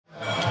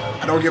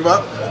I don't give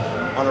up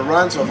on the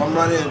run. So if I'm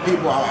running into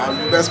people,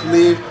 you best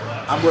believe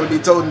I'm going to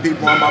be toting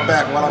people on my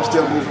back while I'm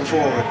still moving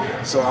forward.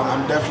 So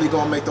I'm definitely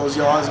going to make those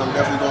yards, and I'm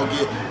definitely going to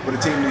get where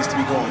the team needs to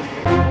be going.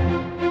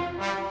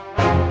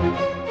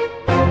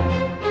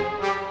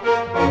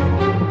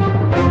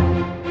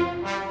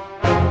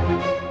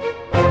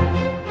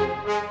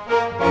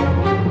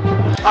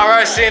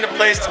 Alright, seeing the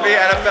place to be,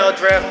 NFL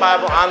Draft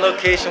Bible on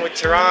location with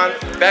Terron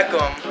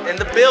Beckham in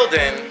the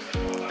building.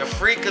 The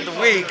freak of the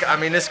week. I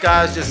mean, this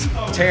guy's just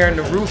tearing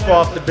the roof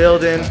off the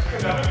building.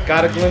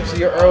 Got a glimpse of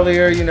you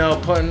earlier, you know,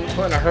 putting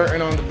a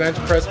hurting on the bench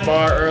press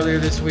bar earlier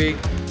this week.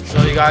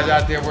 So you guys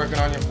out there working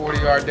on your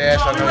 40-yard dash.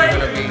 I know you're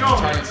going to be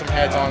turning some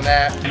heads on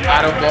that.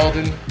 Otto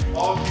Golden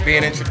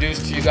being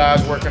introduced to you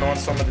guys, working on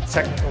some of the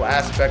technical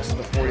aspects of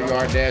the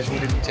 40-yard dash. What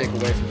did you take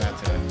away from that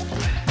today?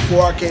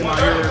 Before I came out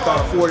here, I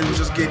thought 40 was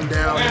just getting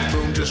down and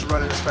boom, just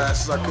running as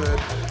fast as I could.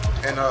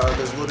 And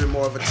there's a little bit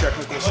more of a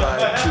technical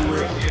side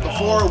to it.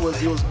 Before it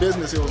was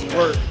business, it was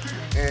work,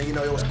 and you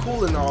know it was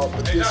cool and all,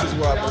 but this is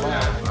where I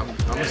belong.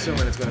 I'm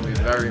assuming it's going to be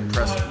a very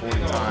impressive 40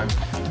 time.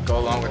 Go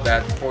along with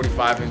that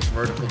 45-inch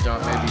vertical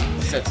jump,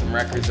 maybe set some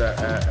records at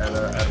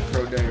a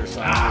pro day or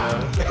something.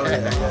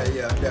 Oh,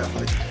 yeah,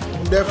 definitely.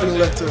 Definitely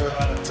look to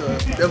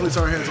definitely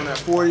turn heads on that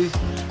 40,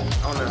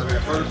 on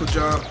that vertical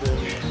jump,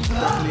 and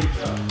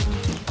definitely.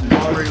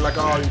 Already, like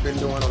I already been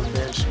doing on the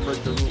bench,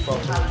 break the roof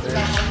off on the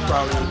bench.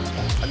 Probably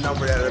a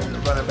number that a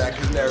running back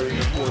has never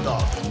even pulled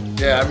off.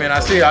 Yeah, I mean, I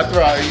see.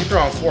 You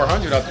throwing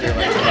 400 up there,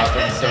 like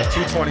so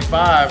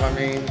 225. I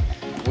mean,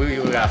 we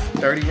got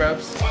 30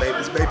 reps.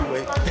 It's baby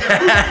weight.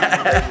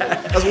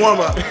 That's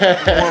warm up.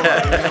 Warm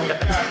up. You know?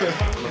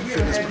 I'm a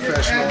fitness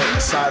professional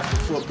aside from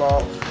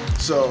football,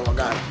 so I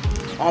got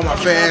all my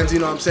fans, you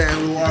know what I'm saying,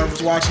 who are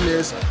watching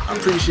this. I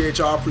appreciate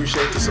y'all.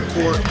 Appreciate the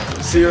support.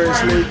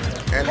 Seriously.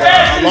 And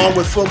along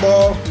with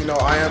football, you know,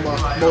 I am a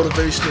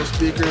motivational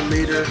speaker,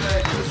 leader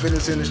in the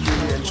fitness industry,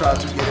 and try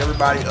to get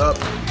everybody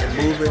up and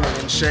moving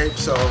and in shape.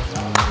 So,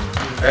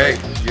 hey,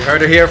 you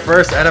heard it here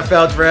first.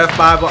 NFL Draft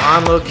Bible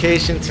on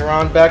location.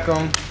 Terron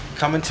Beckham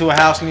coming to a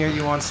house near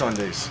you on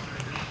Sundays.